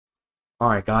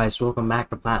Alright guys, welcome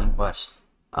back to Platinum Quest.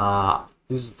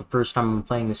 This is the first time I'm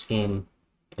playing this game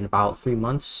in about 3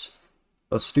 months.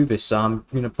 Let's do this. I'm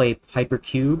gonna play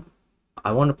Hypercube.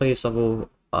 I want to play this level,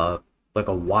 like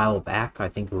a while back. I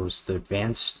think it was the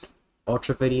Advanced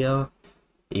Ultra video.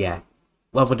 Yeah,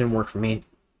 level didn't work for me,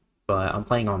 but I'm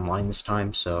playing online this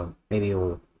time, so maybe it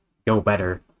will go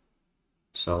better.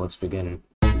 So let's begin.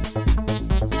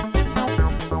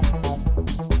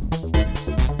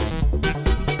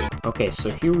 Okay, so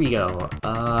here we go.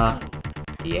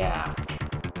 Yeah.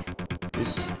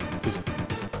 This is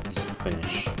the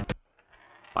finish.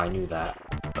 I knew that.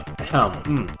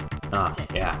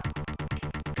 Yeah.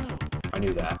 I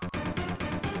knew that.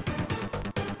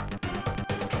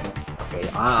 Okay,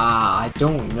 I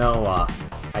don't know,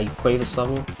 how you play this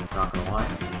level, not gonna lie.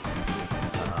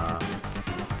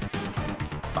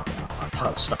 Okay, I thought I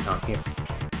was stuck down here.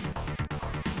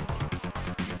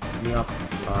 Pick me up.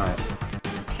 Alright.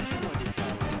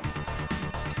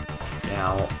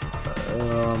 Now,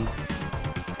 oh,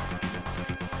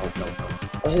 no.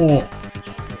 Oh!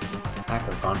 That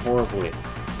could have gone horribly.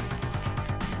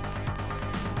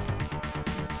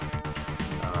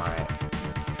 Alright.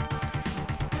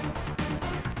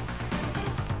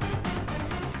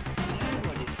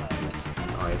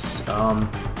 Nice.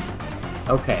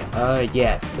 Okay,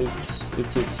 yeah,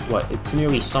 it's what? It's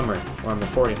nearly summer when I'm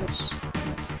recording this.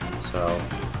 So,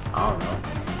 I don't know.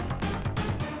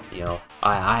 You know,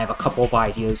 I have a couple of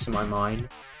ideas in my mind.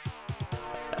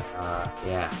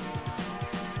 Yeah.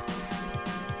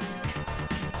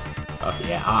 Okay,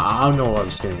 yeah, I don't know what I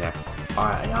was doing there.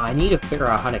 Alright, now I need to figure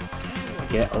out how to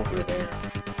get over there.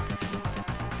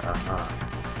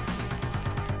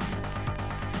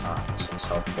 This is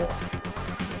helpful.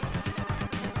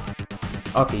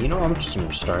 Okay, you know what, I'm just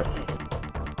gonna start.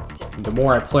 The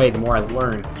more I play, the more I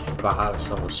learn about how this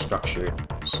level is structured,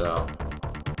 so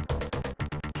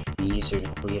easier to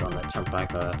complete on the attempt I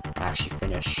could actually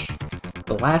finish.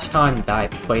 The last time that I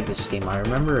played this game, I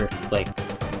remember, like,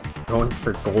 going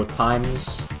for gold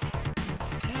times,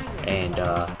 and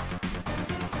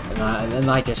then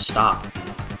I just stopped.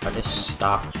 I just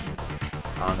stopped.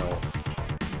 I don't know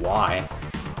why.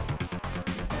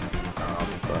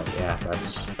 But yeah,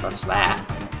 that's that.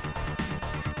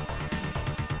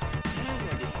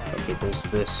 Okay, there's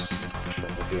this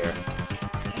over here.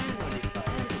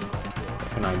 What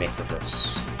can I make of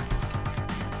this?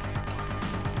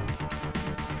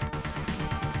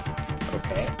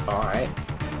 Okay, alright.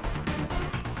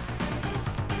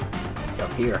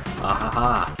 Up here.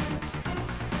 Ahaha.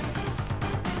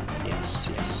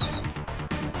 Yes.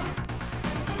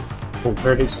 Oh,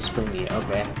 where does this bring me?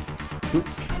 Okay. Oop.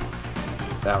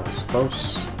 That was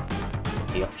close.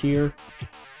 Be up here.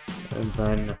 And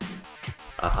then...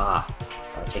 Aha.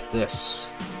 I'll take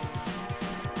this.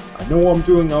 I know what I'm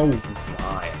doing. Oh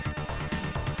my.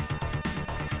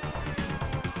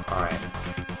 Alright.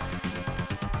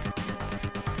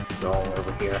 Go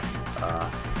over here.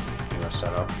 I'm gonna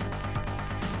set up.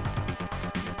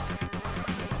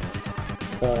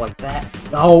 Oh, like that?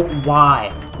 No,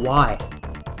 why? Why?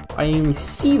 I didn't even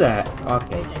see that.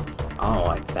 Okay. I don't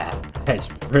like that.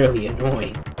 That's really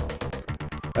annoying.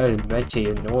 I didn't meant to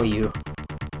annoy you.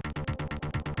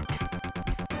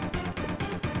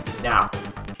 Now.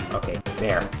 Okay,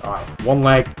 there. Alright, one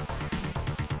leg.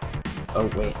 Oh,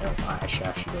 wait, no, I should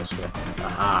actually go this way.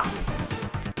 Aha.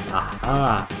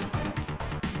 Aha.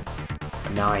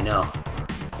 Now I know.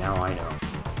 Now I know.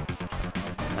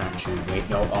 Actually, wait,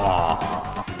 no.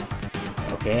 Aww.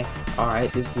 Okay,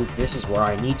 alright, this is where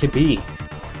I need to be.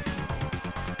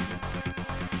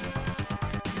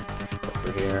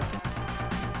 Over here.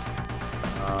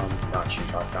 No, I should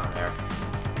drop down there.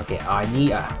 Okay, I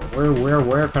need,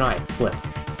 where can I flip?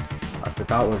 I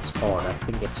forgot what it's called. I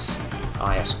think it's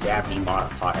IS gravity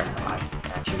modifier. I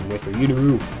actually wait for you to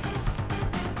move.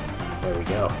 There we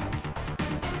go.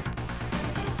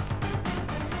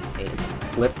 Okay,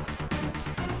 flip.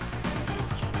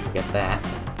 Get that.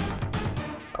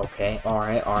 Okay,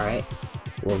 alright.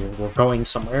 We're going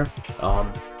somewhere.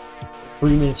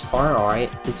 3 minutes apart,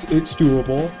 alright. It's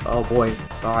doable. Oh boy.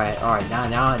 Alright.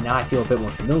 Now I feel a bit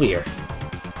more familiar.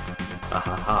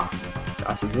 I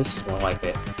see, this is more like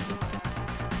it.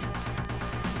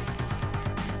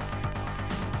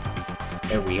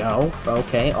 There we go.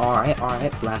 Okay, alright.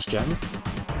 Last gem.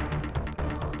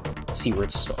 Let's see where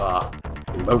it's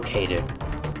located.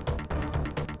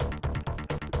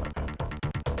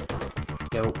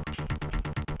 Go.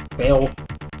 Fail.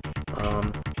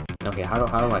 Okay, how do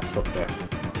I flip there?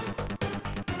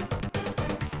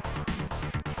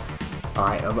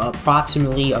 Alright,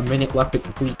 approximately a minute left to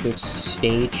complete this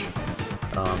stage.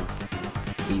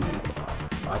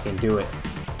 I can do it.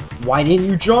 Why didn't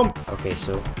you jump? Okay,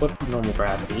 so flip normal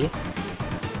gravity.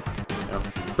 I'm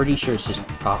pretty sure it's just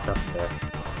popped up there.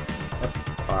 Yep.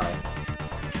 Alright.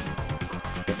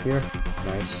 Get here.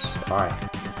 Nice. Alright.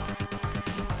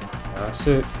 That's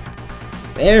it.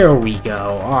 There we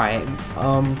go. Alright.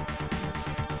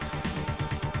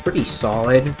 Pretty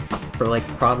solid for like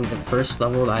probably the first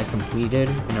level that I completed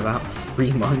in about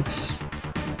 3 months.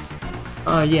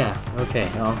 Yeah. Okay.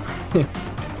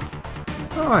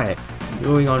 Alright.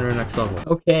 Moving on to the next level.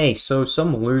 Okay, so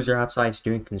some loser outside is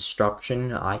doing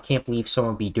construction. I can't believe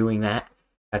someone would be doing that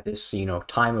at this, you know,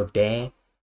 time of day.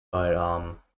 But,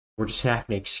 we're just gonna have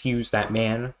to excuse that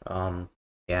man.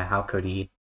 Yeah, how could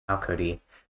he? How could he?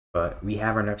 But we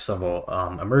have our next level,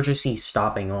 emergency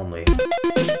stopping only.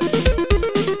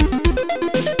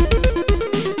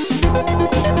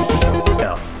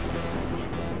 Go.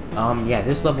 Yeah,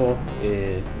 this level,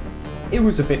 it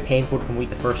was a bit painful to complete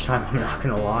the first time, I'm not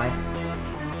gonna lie.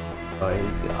 But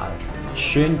it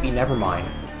shouldn't be, never mind.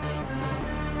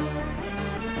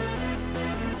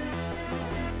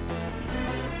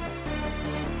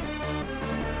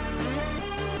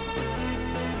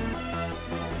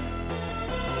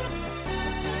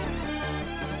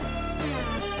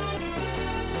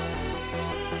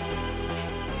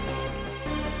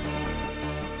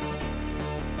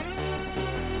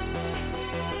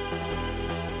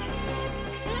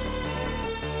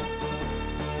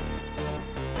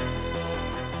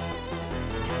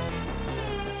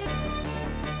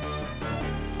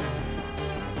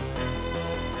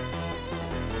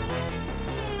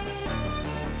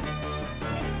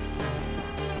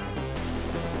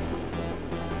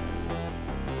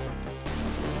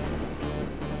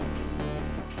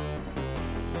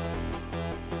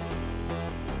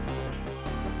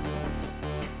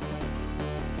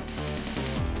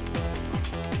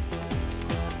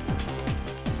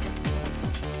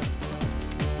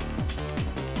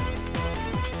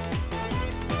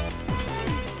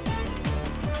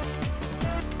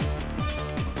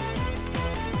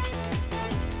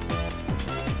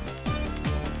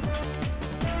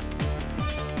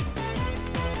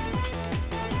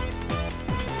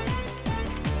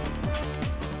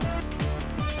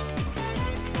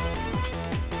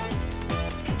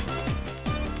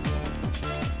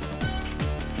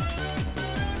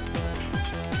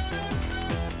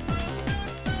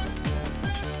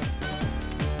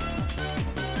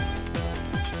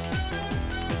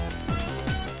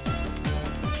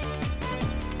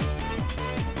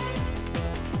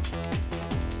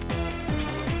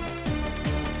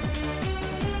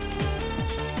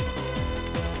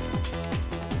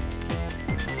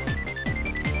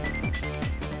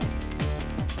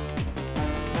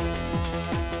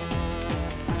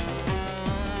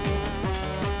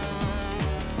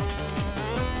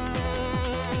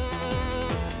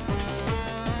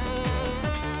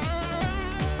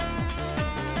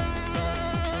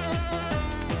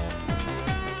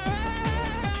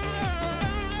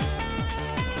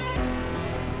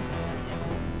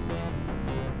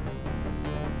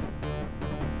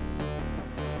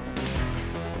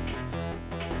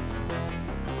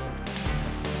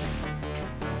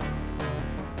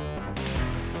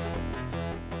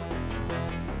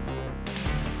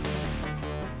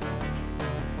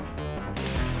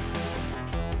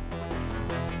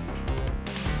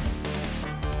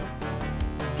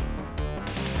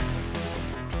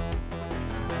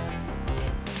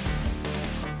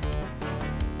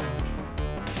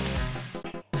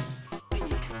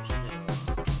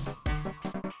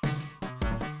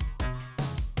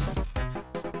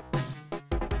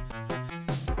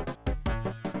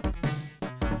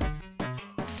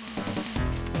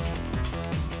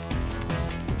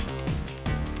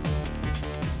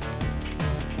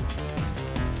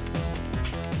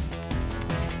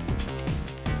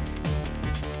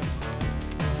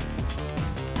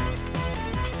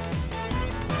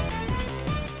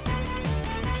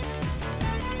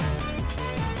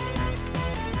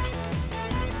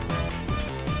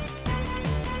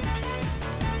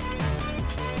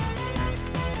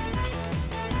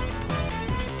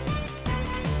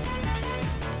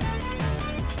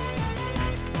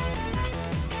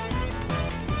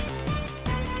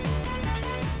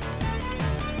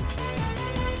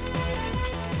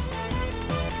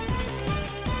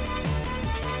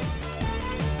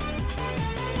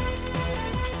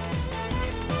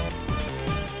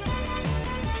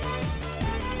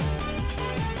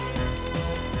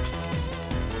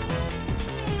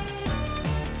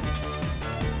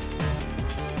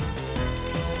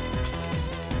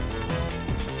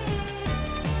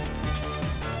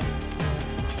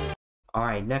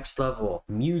 Alright, next level.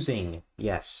 Musing.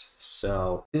 Yes.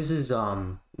 So this is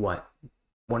what,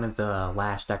 one of the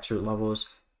last excerpt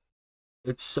levels.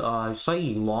 It's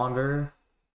slightly longer,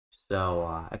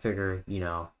 so I figure, you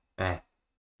know, hey,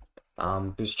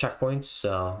 there's checkpoints,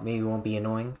 so maybe it won't be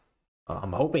annoying.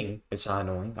 I'm hoping it's not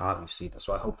annoying. Obviously, that's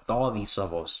what I hope with all of these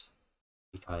levels,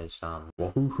 because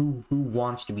well, who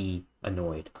wants to be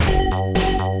annoyed? Get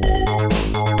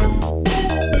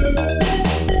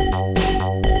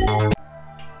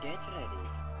ready.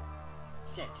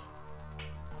 Set.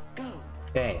 Go.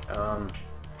 Okay,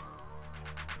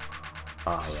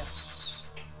 yes.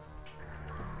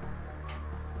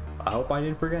 I hope I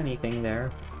didn't forget anything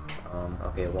there.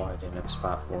 Okay, water the next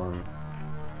platform.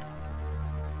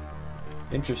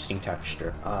 Interesting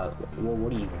texture. Well,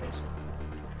 what even is it?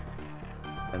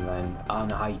 And then, I don't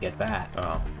know how you get that.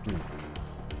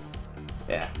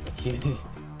 Yeah.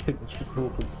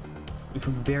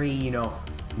 Very, you know,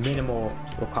 minimal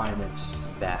requirements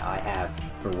that I have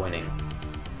for winning.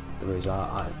 Because,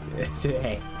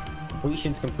 hey,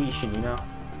 completion's completion, you know?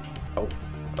 Oh,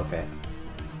 okay.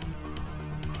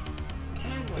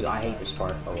 I hate this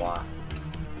part a lot.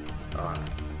 Alright.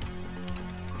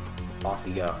 Off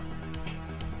you go.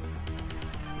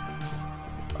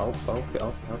 Oh, okay.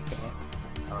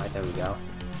 Alright, there we go.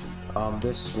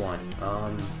 This one.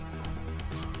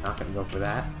 Not gonna go for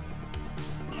that.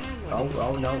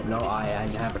 Oh, no, I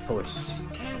have a choice.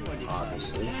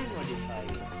 Obviously.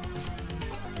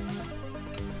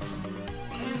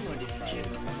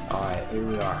 Alright, here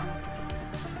we are.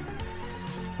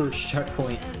 First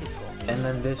checkpoint. And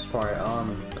then this part,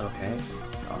 okay.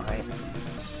 Alright.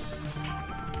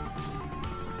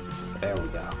 There we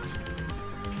go.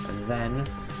 And then,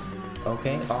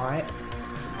 okay, alright.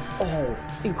 Oh,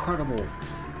 incredible.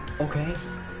 Okay.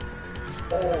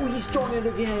 Oh, he's done it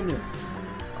again.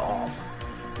 Oh,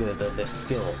 the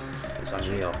skill is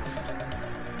unreal.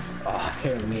 Oh, I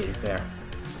barely made it there.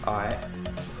 Alright.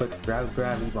 Quick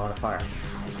gravity modifier.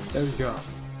 There we go.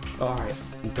 Alright,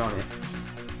 we've done it.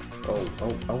 Oh,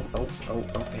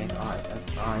 okay, alright,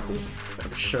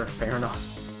 sure, fair enough.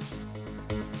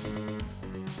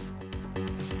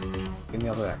 Give me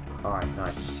over there. Alright,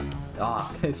 nice.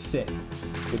 Ah, sick.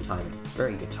 Good timing.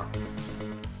 Very good timing.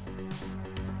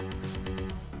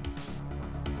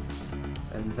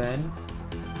 And then...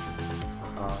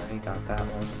 alright, got that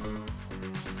one.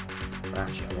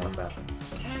 Actually, I want that one.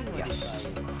 Yes.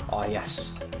 Oh,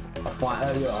 yes. A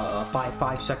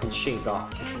 5 seconds shake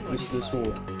off. This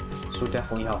will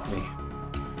definitely help me.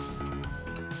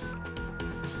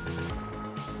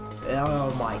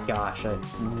 Oh my gosh, I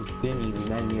didn't even,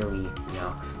 that nearly, you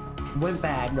know, went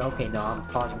bad. Okay, no,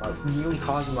 I'm nearly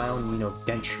causing my own, you know,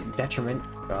 detriment.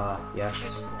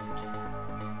 Yes.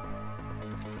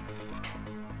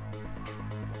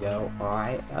 Yo,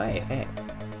 alright, hey.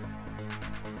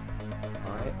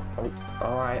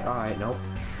 Alright, alright, nope.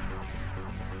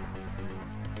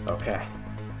 Okay.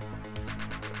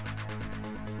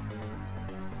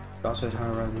 Also, turn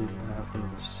around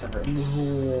from the center.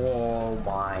 Oh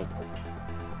my.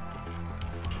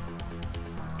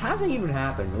 How does that even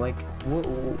happen? Like,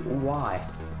 why?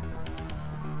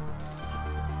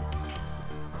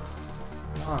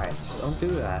 Alright, don't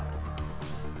do that.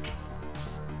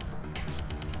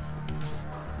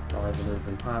 Alright, the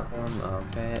moving platform.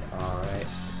 Okay, alright.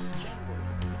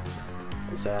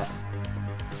 What's that?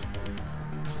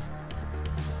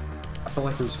 I feel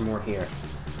like there's more here.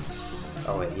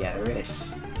 Oh wait, yeah, there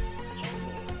is.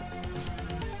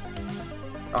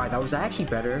 Alright, that was actually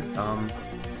better.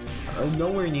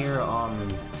 Nowhere near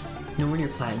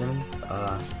platinum,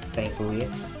 thankfully.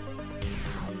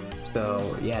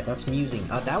 So yeah, that's Musing.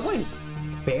 That went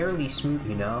fairly smooth,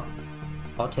 you know.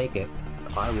 I'll take it.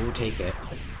 I will take it.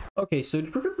 Okay, so to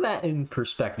put that in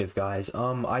perspective, guys,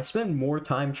 I spent more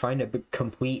time trying to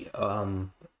complete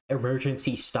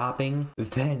emergency stopping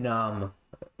than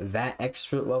that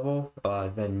expert level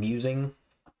than Musing.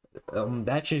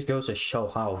 That just goes to show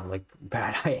how like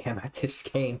bad I am at this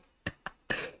game.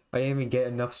 I didn't even get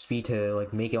enough speed to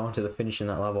like make it onto the finish in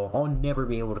that level. I'll never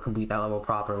be able to complete that level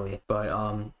properly. But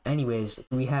anyways,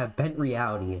 we have Bent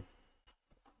Reality.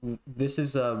 This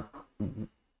is a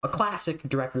classic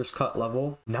director's cut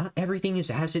level. Not everything is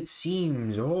as it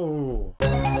seems. Oh.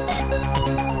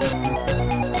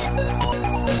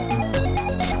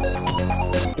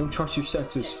 Don't trust your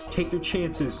senses. Take your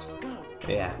chances.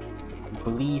 Yeah.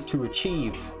 Believe to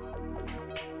achieve.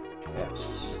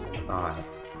 Yes. Alright.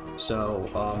 So,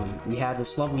 we have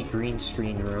this lovely green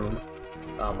screen room.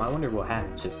 I wonder what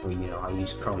happens if we, you know, I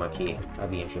use chroma key.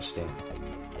 That'd be interesting.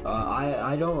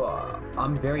 I don't,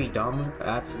 I'm very dumb.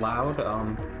 That's loud.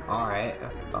 Alright.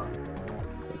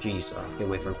 Jeez, get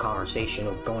away from conversation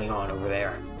going on over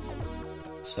there.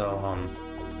 So,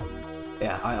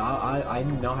 yeah, I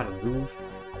didn't know how to move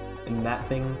in that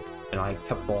thing, and I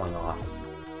kept falling off.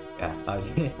 Yeah,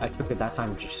 I took it that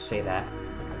time to just say that.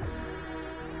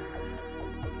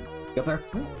 Get there.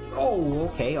 Oh,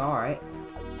 okay, alright.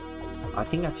 I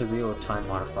think that's a real time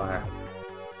modifier.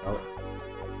 Oh.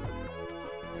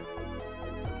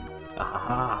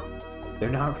 Aha! They're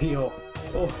not real.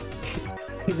 Oh,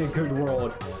 in the good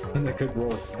world,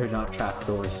 they're not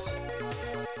trapdoors.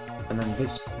 And then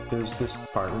there's this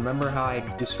part. Remember how I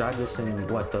described this in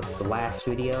what the last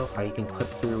video? How you can clip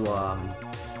through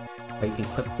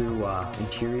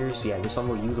interiors? Yeah, this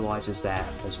level utilizes that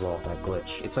as well, that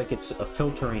glitch. It's like it's a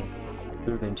filtering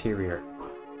through the interior.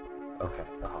 Okay,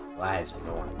 oh, that is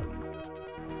annoying.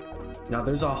 Now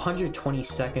there's a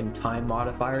 120-second time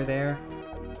modifier there,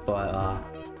 but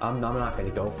I'm not gonna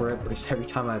go for it because every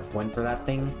time I've went for that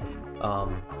thing,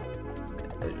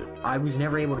 I was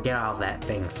never able to get out of that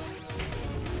thing.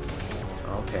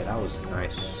 Okay, that was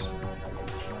nice.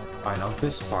 Alright, now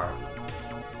this part.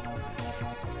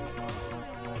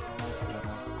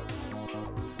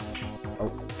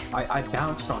 Oh, I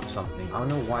bounced on something. I don't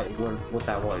know what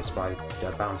that was, but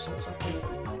I bounced on something.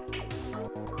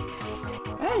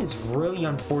 That is really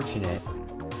unfortunate.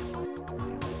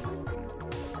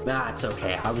 Nah, it's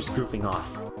okay. I was goofing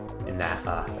off in that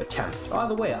attempt. By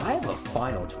the way, I have a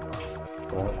final tomorrow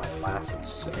for all my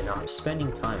classes, and I'm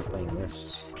spending time playing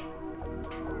this.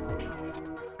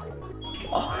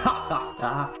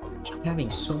 Oh, I'm having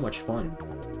so much fun.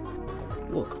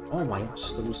 Look, oh my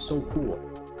gosh, that was so cool.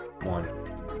 Come on.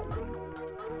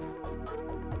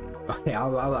 Okay,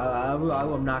 I'm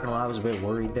not gonna lie, I was a bit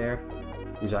worried there,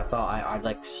 because I thought I'd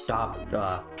like stop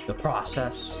the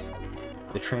process,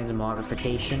 the transit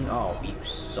modification. Oh, you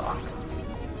suck.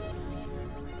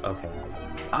 Okay,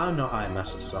 I don't know how I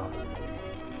messed this up.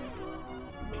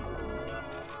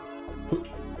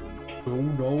 Oh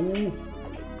no!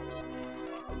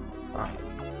 Alright.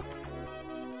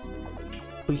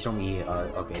 Please don't be,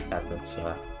 okay, that's,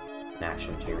 an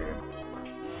action interior.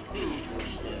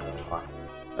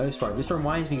 This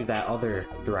reminds me of that other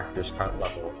director's cut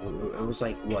level. It was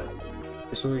like, what?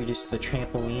 This was just the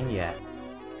trampoline? Yeah.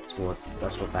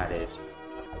 That's what that is.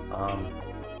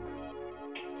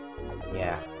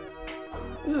 Yeah.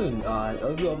 This is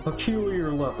a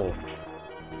peculiar level.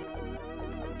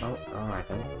 Oh, alright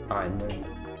then. Alright, and then...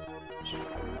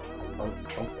 Oh,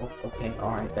 okay,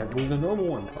 alright, that was a normal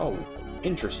one. Oh,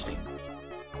 interesting.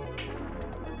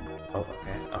 Oh,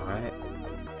 okay, alright.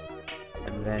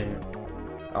 And then...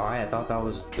 Alright, I thought that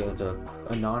was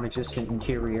a non-existent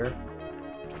interior.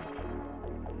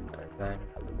 And then...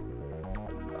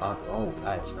 oh,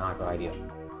 that's not a good idea.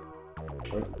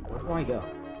 Where do I go?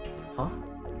 Huh?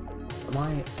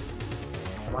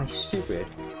 Am I stupid?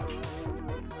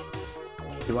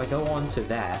 Do I go on to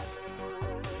that?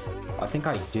 I think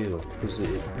I do, because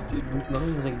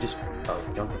remember I can just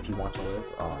jump if you want to live?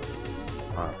 Oh,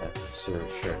 alright,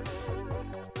 sure.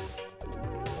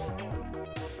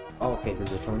 Oh, okay,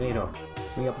 there's a tornado.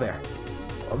 Me up there.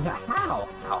 Oh, how?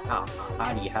 How?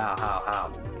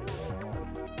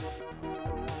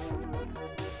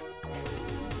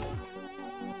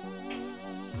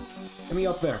 Get me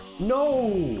up there.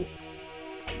 No!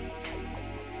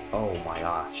 Oh my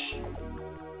gosh.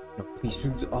 No,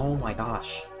 please. Oh my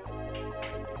gosh.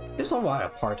 This is a lot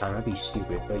of part-time. That'd be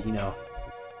stupid, but you know.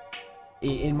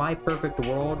 In my perfect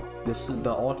world, the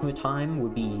ultimate time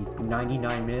would be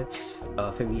 99 minutes,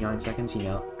 59 seconds, you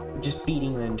know. Just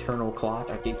beating the internal clock.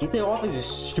 I get off of this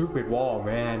stupid wall,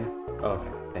 man.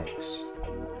 Okay, thanks.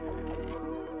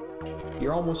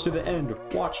 You're almost to the end.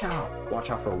 Watch out. Watch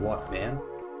out for what, man?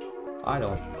 I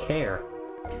don't care.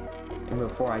 And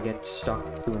before I get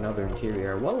stuck to another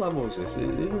interior. What level is this?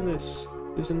 Isn't this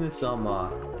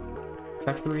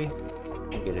treachery? I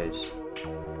think it is.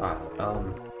 Alright,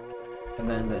 and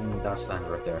then that's the end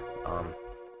right there.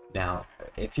 Now,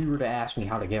 if you were to ask me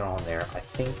how to get on there, I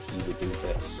think you would do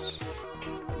this.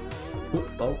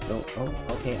 Oh, no,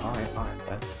 okay, alright,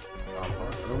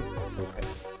 okay.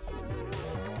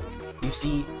 You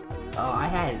see, I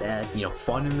had, you know,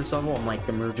 fun in this level. I'm like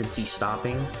emergency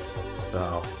stopping,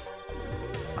 so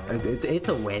it's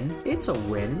a win. It's a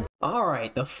win. All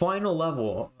right, the final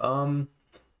level.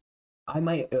 I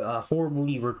might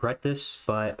horribly regret this,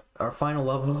 but our final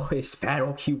level is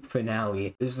Battlecube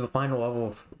Finale. This is the final level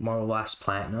of Marvel Last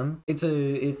Platinum. It's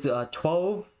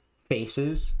 12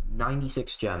 faces,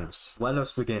 96 gems. Let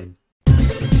us begin.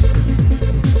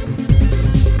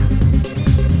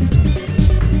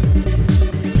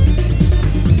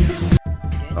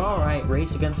 Alright,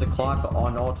 race against the clock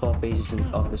on all 12 phases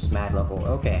of this mad level.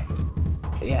 Okay.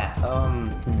 Yeah,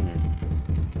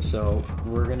 So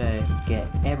we're gonna get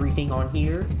everything on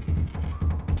here,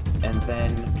 and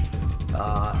then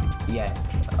yeah,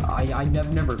 I've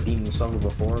never beaten this level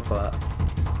before, but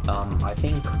I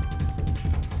think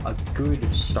a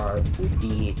good start would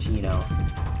be to, you know,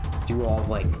 do all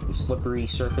like the slippery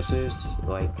surfaces,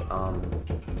 like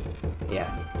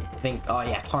yeah, I think, oh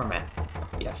yeah, tarmac,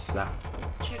 yes, that,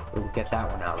 we'll get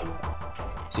that one out of the way.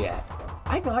 So yeah,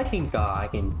 I think I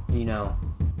can, you know,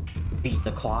 beat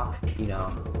the clock, you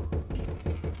know,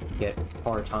 get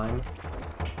hard time,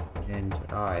 and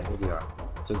alright, here we are.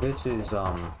 So this is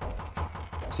so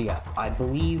yeah, I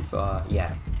believe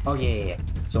yeah, oh yeah,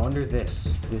 so under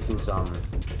this is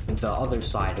the other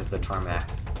side of the tarmac.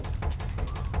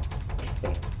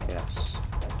 Okay, yes.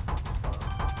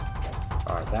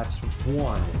 Alright, that's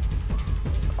one.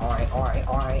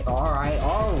 Alright.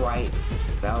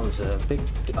 That was a big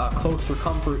close for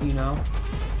comfort, you know.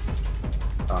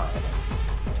 Alright.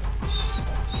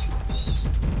 Yes.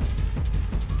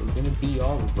 We're gonna be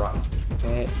alright.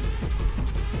 Okay.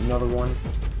 Another one.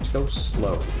 Let's go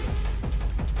slow.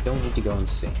 Don't need to go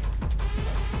insane.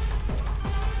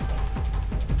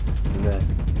 I'm gonna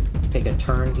take a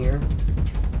turn here.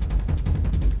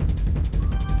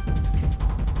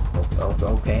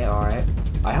 Okay, alright.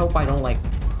 I hope I don't, like,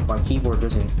 my keyboard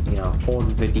doesn't, you know, hold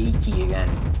the D key again,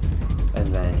 and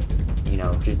then, you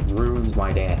know, just ruins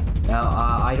my day. Now,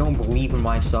 I don't believe in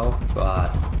myself,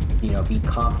 you know, be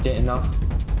competent enough,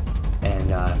 and,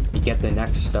 get the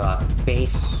next,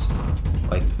 face,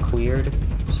 like, cleared,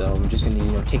 so I'm just gonna,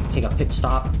 you know, take a pit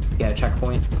stop, get a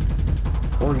checkpoint,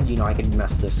 or, you know, I could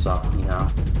mess this up, you know.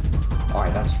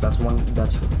 Alright, that's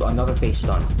another face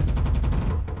done.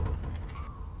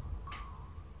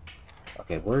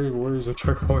 Okay, where is the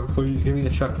checkpoint? Please give me the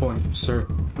checkpoint, sir.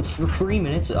 3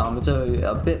 minutes. It's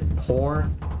a bit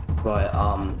poor, but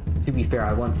to be fair,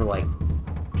 I went for like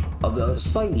a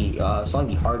slightly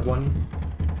hard one.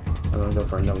 I'm gonna go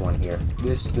for another one here.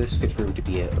 This could prove to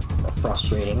be a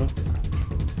frustrating.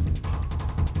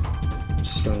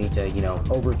 Just don't need to, you know,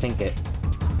 overthink it.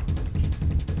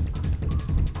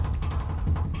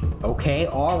 Okay,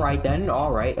 all right then.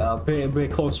 All right, a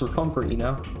bit close for comfort, you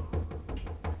know.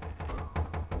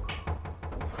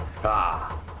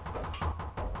 Ah.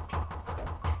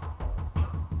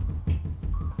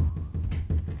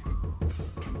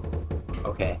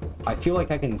 Okay, I feel like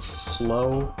I can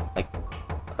slow, like,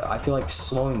 I feel like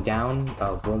slowing down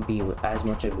won't be as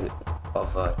much of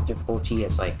a difficulty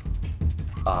as, like,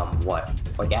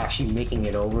 like actually making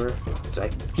it over. Because I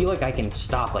feel like I can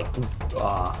stop, like,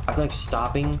 I feel like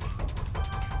stopping,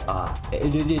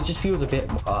 it just feels a bit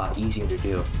easier to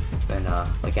do than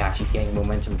like actually getting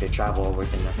momentum to travel over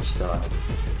to the next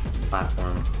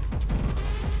platform.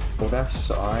 Well,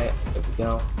 that's alright. There we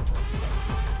go.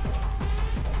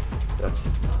 That's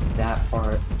that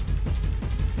part.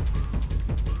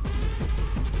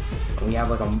 And we have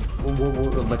like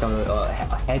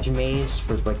a hedge maze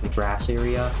for like the grass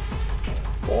area.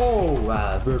 Oh,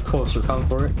 we're closer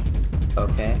comfort.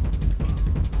 Okay.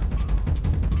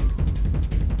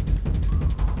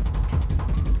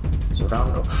 So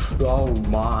down. Oh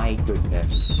my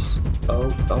goodness.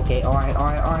 Oh, okay. All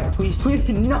right. Please,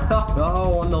 no,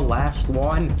 on the last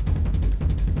one.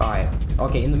 All right.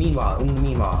 Okay. In the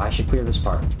meanwhile, I should clear this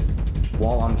part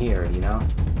while I'm here. You know.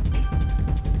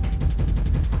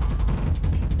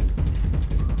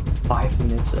 5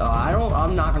 minutes.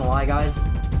 I'm not gonna lie, guys.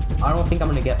 I don't think I'm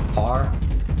gonna get par,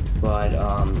 but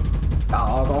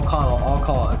I'll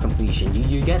call it a completion.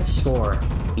 You get score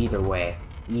either way,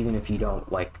 even if you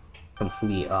don't like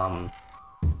complete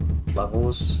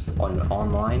levels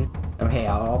online. Okay,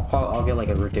 I'll get like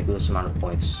a ridiculous amount of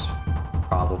points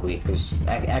probably, because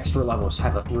extra levels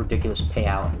have a ridiculous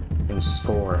payout and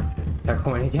score.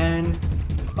 Checkpoint again.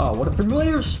 Oh, what a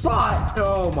familiar spot!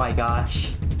 Oh my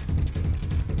gosh.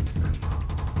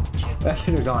 That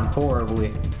could have gone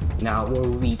horribly. Now, what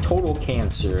would be total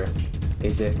cancer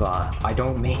is if I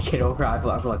don't make it over, I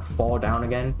have to like fall down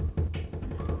again.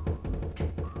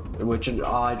 Which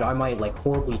I might like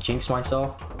horribly jinx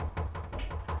myself.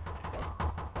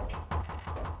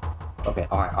 Okay,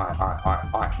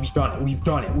 alright. We've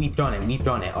done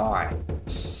it. Alright.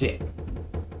 Sick.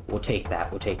 We'll take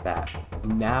that.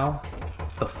 Now,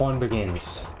 the fun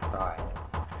begins. Alright.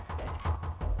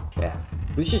 Yeah.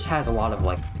 This just has a lot of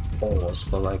like holes,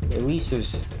 but like at least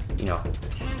there's, you know,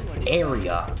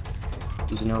 area.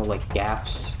 There's no like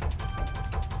gaps.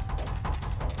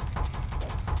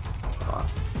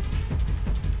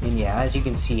 And yeah, as you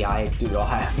can see, I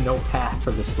have no path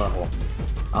for this level.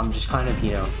 I'm just kind of,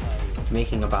 you know,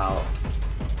 making about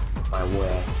my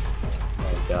way.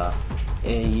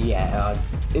 And yeah,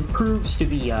 it proves to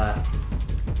be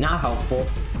Not helpful,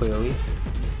 clearly.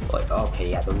 Like,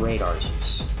 okay, yeah, the radar's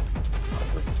just...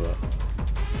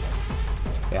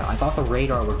 Yeah, I thought the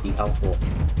radar would be helpful,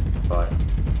 but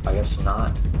I guess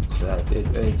not. So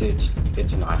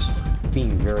it's nice.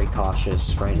 Being very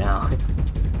cautious right now.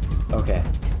 Okay,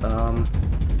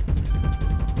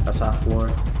 that's that floor.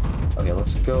 Okay,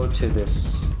 let's go to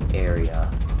this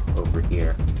area over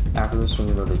here. After this, we're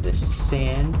gonna go to this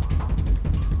sand.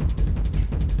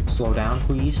 Slow down,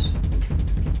 please.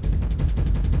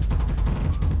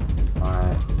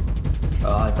 Alright.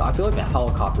 I feel like the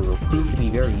helicopter will prove to be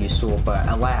very useful, but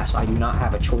alas, I do not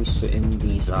have a choice in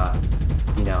these,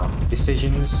 you know,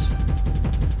 decisions.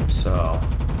 So,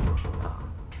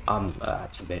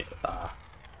 that's a bit,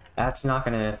 that's not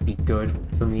gonna be good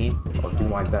for me. I'll do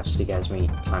my best to get as many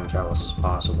time travels as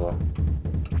possible.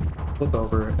 Flip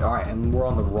over. Alright, and we're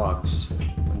on the rugs.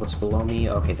 What's below me?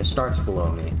 Okay, the start's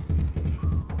below me.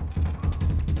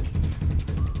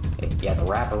 Yeah, the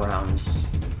wraparounds.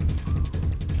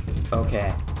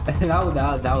 Okay.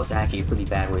 that was actually a pretty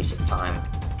bad waste of time.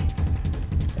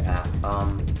 Yeah,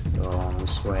 go along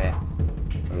this way.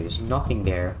 Okay, there's nothing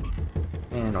there.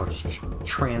 And I'll just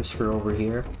transfer over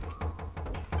here.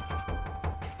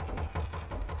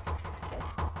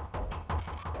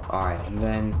 Alright, and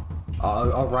then...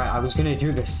 alright, I was gonna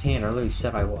do the sand. I literally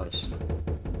said I was.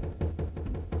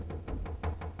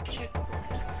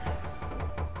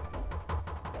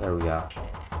 There we go.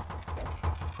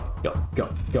 Go.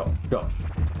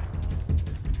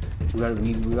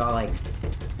 We gotta like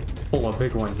pull a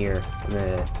big one here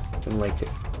in like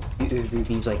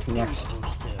these like next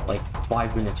like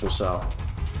 5 minutes or so.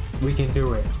 We can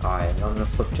do it. Alright, I'm gonna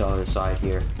flip to the other side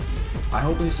here. I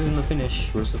hope this isn't the finish.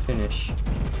 Where's the finish?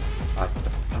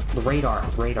 The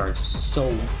radar is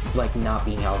so like not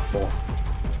being helpful.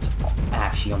 It's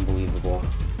actually unbelievable.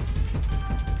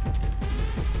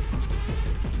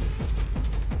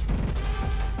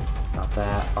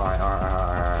 That.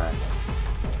 Alright.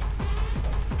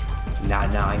 Nah,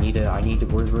 I need to,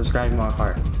 where's gravity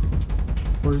modifier?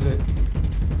 Where is it?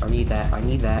 I need that.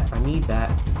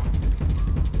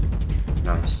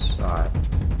 Nice, alright.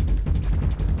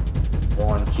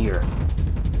 One here.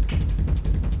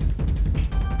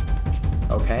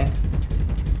 Okay.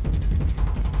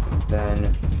 And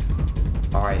then,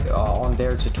 alright, on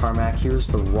there it's a tarmac. Here's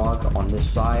the rug on this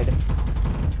side.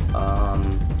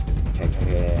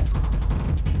 Okay.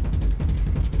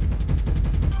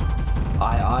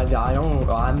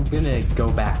 I'm gonna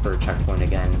go back for a checkpoint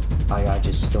again. I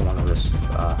just don't want to risk,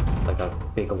 like a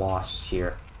big loss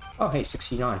here. Oh, hey,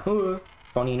 69.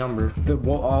 Funny number.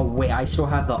 Oh, wait, I still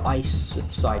have the ice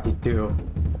side to do.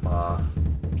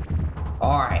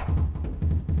 Alright.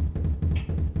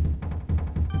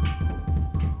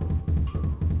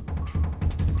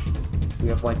 We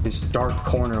have, like, this dark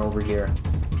corner over here.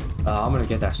 I'm gonna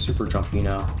get that super jump, you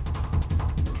know.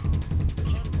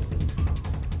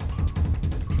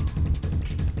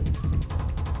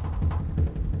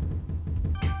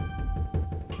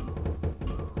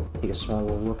 Take a small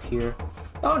little look here.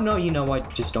 Oh no, you know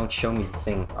what? Just don't show me the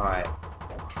thing. Alright.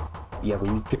 Yeah,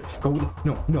 but we go.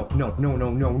 No.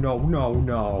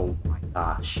 My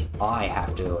gosh. I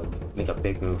have to like, make a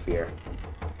big move here.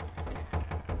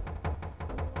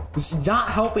 This is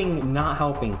not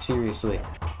helping, seriously.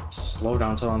 Slow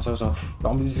down. It's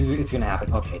gonna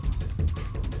happen. Okay.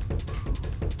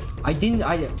 I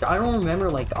don't remember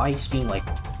like ice being like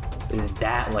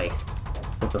that, like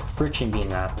with the friction being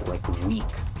that like weak.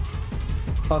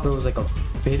 I thought there was like a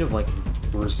bit of like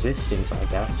resistance, I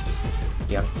guess.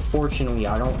 Yeah, unfortunately,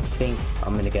 I don't think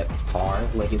I'm gonna get par.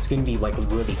 Like it's gonna be like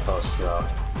really close though.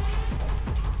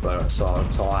 But so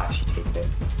I'll actually take it.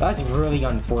 That's really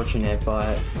unfortunate,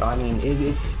 but I mean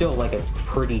it's still like a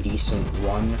pretty decent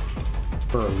run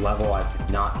for a level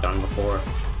I've not done before.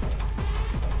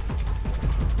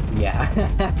 Yeah.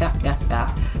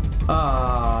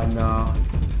 Oh no.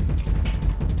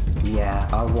 Yeah.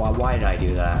 Why did I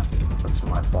do that? That's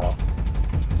my fault.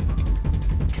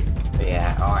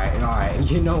 Yeah. All right.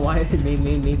 You know what?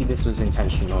 Maybe this was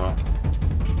intentional.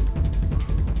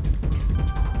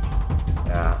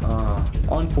 Yeah,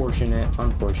 unfortunate.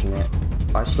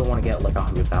 I still want to get like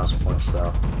 100,000 points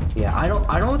though. Yeah, I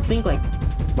don't think like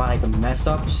my like mess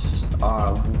ups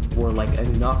were like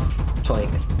enough to like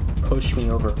push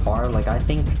me over par. Like I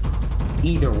think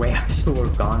either way I still would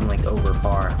have gone like over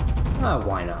par.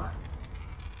 Why not?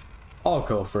 I'll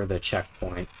go for the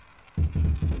checkpoint.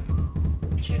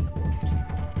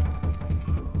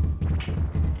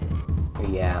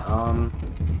 Yeah,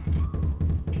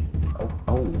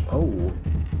 Oh.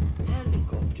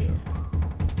 Helicopter.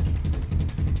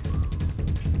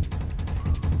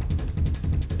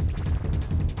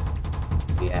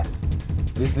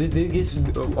 This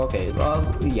okay.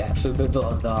 Yeah. So the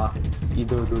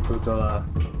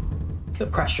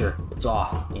pressure, it's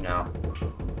off. You know.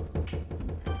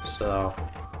 So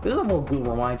this level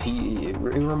reminds me. It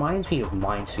reminds me of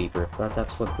Minesweeper.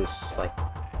 That's what this like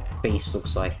base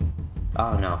looks like.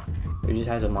 I don't know. It just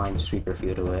has a Minesweeper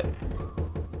feel to it.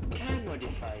 Time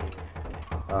modifier.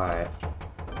 All right.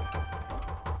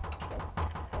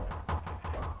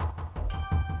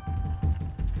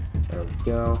 There we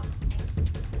go.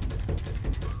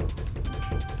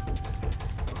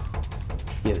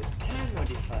 Give it. Time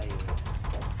modifier.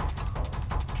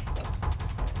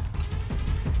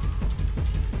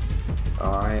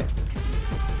 Alright.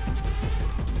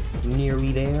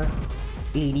 Nearly there.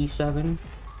 87.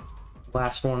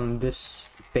 Last one on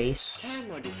this base. Time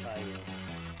modifier.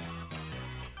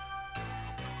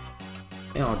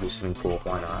 And I'll do something cool,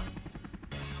 why not?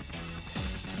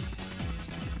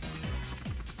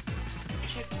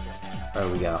 Check that. There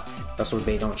we go. That's what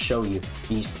they don't show you.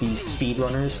 These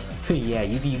speedrunners. Yeah,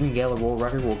 you can get a world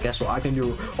record. Well, guess what? I can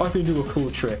do a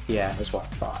cool trick. Yeah, that's what I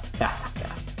thought. Yeah.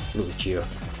 Look at you.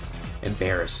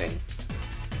 Embarrassing.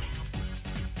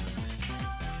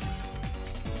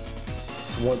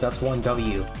 That's one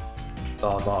W.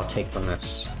 I'll take from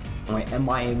this. My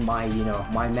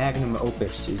magnum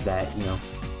opus is that, you know,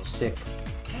 sick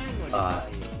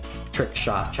trick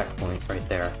shot checkpoint right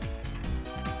there.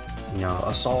 You know,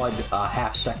 a solid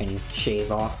half-second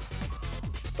shave off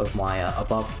of my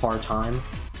above par time.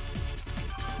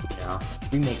 You know,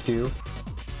 we make do.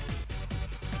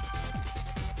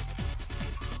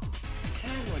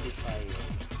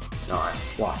 Alright,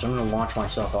 watch. I'm gonna launch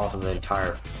myself off of the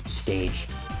entire stage.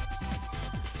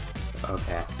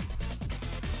 Okay.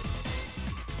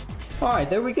 Alright,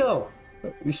 there we go.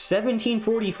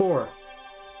 1744.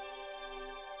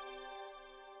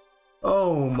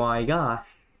 Oh my gosh.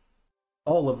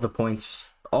 All of the points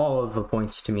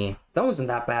to me. That wasn't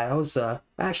that bad. That was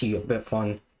actually a bit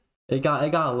fun. It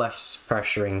got less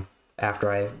pressuring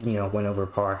after I, you know, went over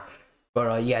par.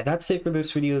 But yeah, that's it for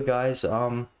this video, guys.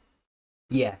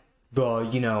 Yeah,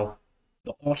 the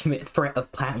ultimate threat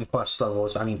of Platinum Quest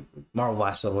levels. I mean, Marvel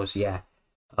Blast levels. Yeah.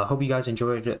 I hope you guys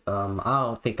enjoyed it. I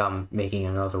don't think I'm making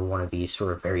another one of these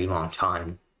for a very long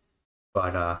time.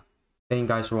 But thank you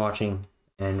guys for watching,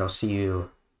 and I'll see you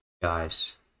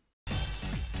guys